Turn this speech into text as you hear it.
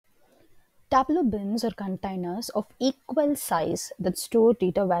Tableau bins are containers of equal size that store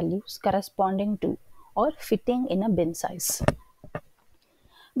data values corresponding to or fitting in a bin size.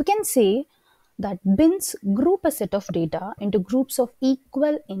 We can say that bins group a set of data into groups of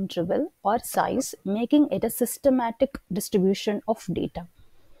equal interval or size, making it a systematic distribution of data.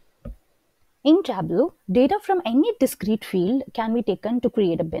 In Tableau, data from any discrete field can be taken to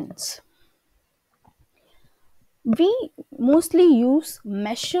create a bins. We mostly use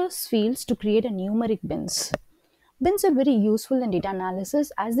measures fields to create a numeric bins. Bins are very useful in data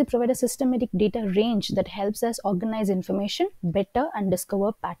analysis as they provide a systematic data range that helps us organize information better and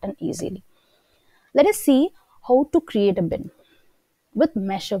discover pattern easily. Let us see how to create a bin with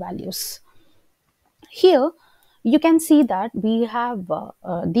measure values. Here you can see that we have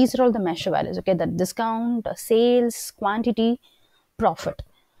these are all the measure values, okay, the discount, sales, quantity, profit.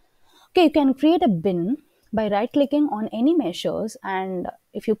 Okay, you can create a bin by right clicking on any measures, and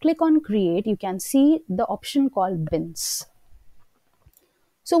if you click on create you can see the option called bins.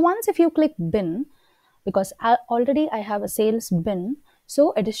 So once if you click bin, because already I have a sales bin,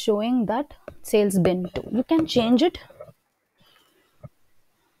 so it is showing that sales bin too. You can change it.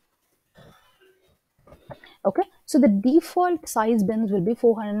 Okay, so the default size bins will be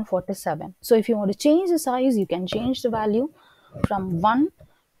 447. So if you want to change the size, you can change the value from 1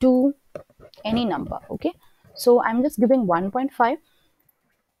 to any number. Okay, so I'm just giving 1.5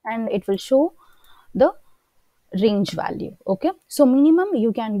 and it will show the range value. Okay, so minimum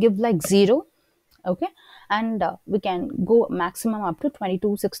you can give like 0. Okay, and we can go maximum up to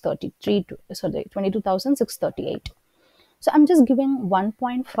 22,633 sorry 22,638. So I'm just giving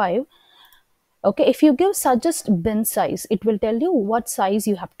 1.5. Okay, if you give suggest bin size, it will tell you what size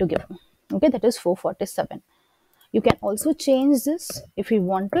you have to give. Okay, that is 447. You can also change this if you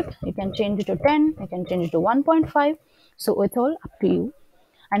want it. You can change it to 10, you can change it to 1.5. So it's all up to you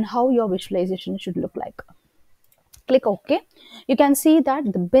and how your visualization should look like. Click OK. You can see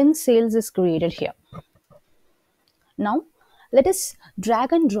that the bin sales is created here. Now, let us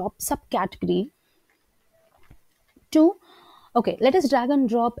drag and drop subcategory to, okay, let us drag and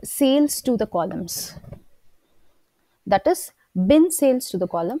drop sales to the columns. That is bin sales to the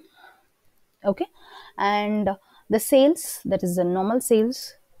column. Okay, and the sales, that is the normal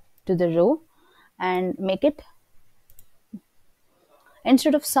sales, to the row, and make it,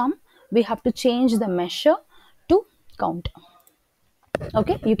 instead of sum we have to change the measure to count.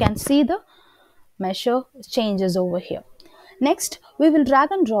 Okay, you can see the measure changes over here. Next we will drag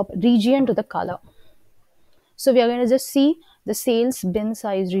and drop region to the color. So we are going to just see the sales bin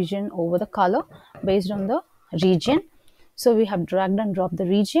size region over the color based on the region. So we have dragged and dropped the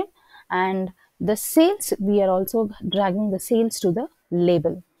region, and the sales, we are also dragging the sales to the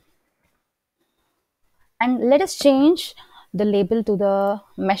label. And let us change the label to the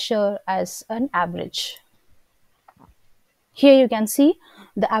measure as an average. Here you can see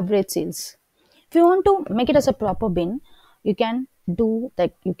the average sales. If you want to make it as a proper bin, you can do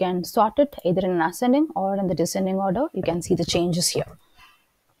like, you can sort it either in an ascending or in the descending order. You can see the changes here.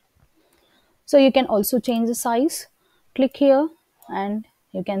 So you can also change the size. Click here and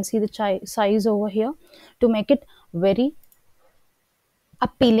you can see the size over here to make it very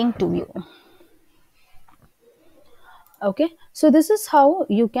appealing to you. Okay, so this is how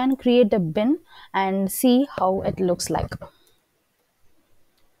you can create a bin and see how it looks like.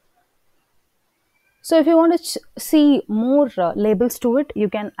 So if you want to see more labels to it, you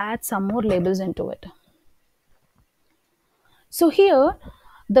can add some more labels into it. So here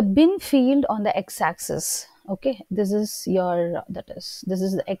the bin field on the x-axis, okay, this is your, this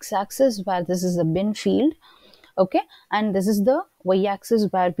is the x-axis where this is the bin field, okay, and this is the y-axis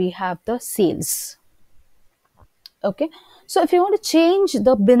where we have the sales. Okay, so if you want to change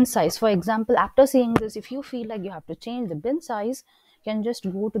the bin size, for example, after seeing this, if you feel like you have to change the bin size, you can just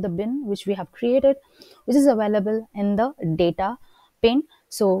go to the bin which we have created, which is available in the data pane.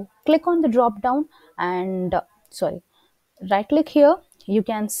 So click on the drop down and right click here. You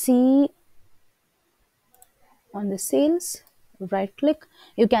can see on the sales, right click,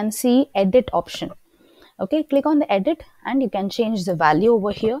 you can see edit option. Okay, click on the edit and you can change the value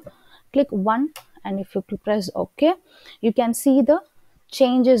over here. Click 1 and if you press OK, you can see the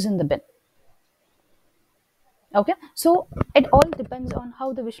changes in the bin. Okay, so it all depends on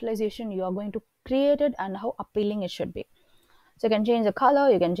how the visualization you are going to create it and how appealing it should be. So you can change the color,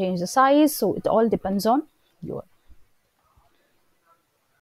 you can change the size, so it all depends on your